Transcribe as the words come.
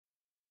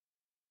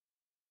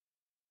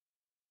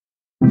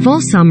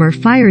Voglsammer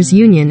fires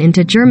Union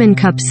into German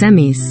Cup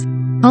semis.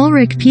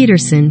 Ulrich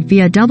Petersen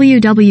via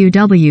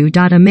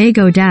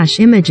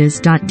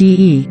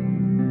www.amago-images.de.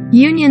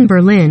 Union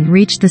Berlin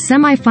reached the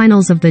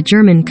semi-finals of the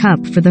German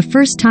Cup for the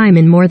first time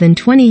in more than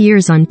 20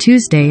 years on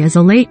Tuesday as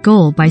a late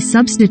goal by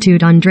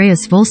substitute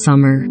Andreas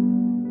Voglsammer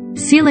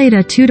sealed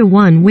a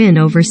 2-1 win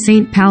over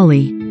St.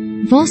 Pauli.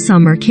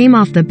 Voglsammer came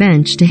off the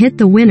bench to hit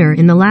the winner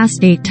in the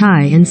last 8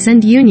 tie and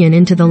send Union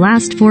into the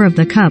last 4 of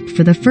the Cup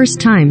for the first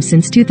time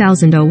since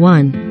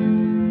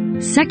 2001.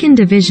 Second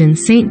Division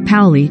St.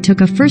 Pauli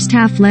took a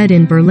first-half lead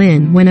in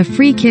Berlin when a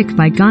free kick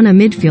by Ghana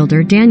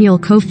midfielder Daniel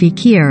Kofi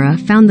Kiera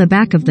found the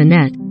back of the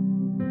net.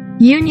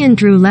 Union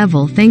drew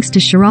level thanks to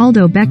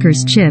Geraldo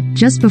Becker's chip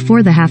just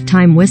before the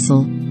halftime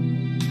whistle.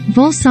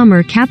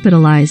 Voglsammer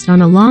capitalized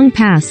on a long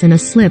pass and a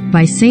slip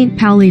by St.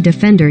 Pauli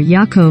defender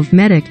Jakov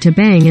Medic to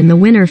bang in the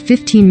winner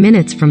 15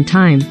 minutes from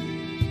time.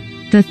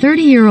 The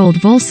 30-year-old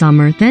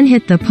Voglsammer then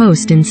hit the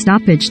post in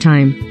stoppage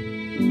time.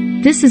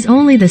 This is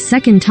only the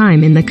second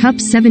time in the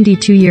Cup's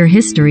 72-year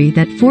history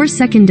that 4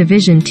 second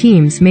division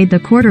teams made the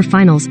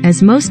quarter-finals,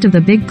 as most of the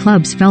big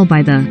clubs fell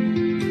by the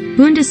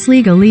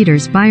Bundesliga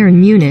leaders Bayern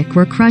Munich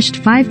were crushed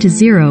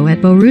 5-0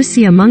 at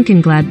Borussia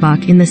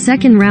Mönchengladbach in the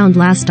second round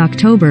last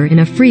October in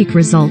a freak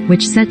result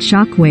which set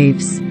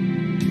shockwaves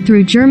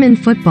through German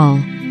football.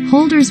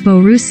 Holders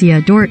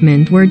Borussia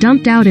Dortmund were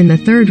dumped out in the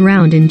third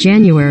round in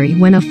January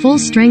when a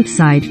full-strength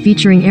side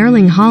featuring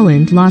Erling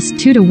Haaland lost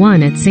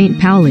 2-1 at St.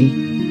 Pauli.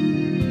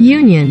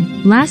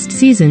 Union, last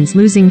season's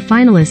losing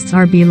finalists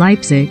RB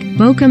Leipzig,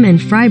 Bochum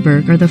and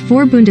Freiburg are the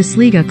 4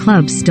 Bundesliga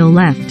clubs still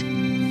left.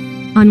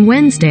 On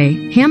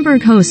Wednesday,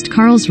 Hamburg host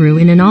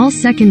Karlsruhe in an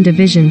all-second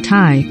division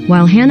tie,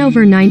 while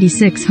Hannover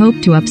 96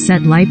 hope to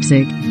upset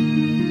Leipzig.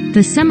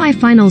 The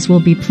semi-finals will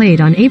be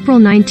played on April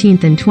 19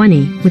 and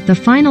 20, with the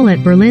final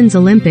at Berlin's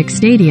Olympic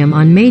Stadium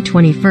on May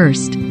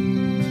 21.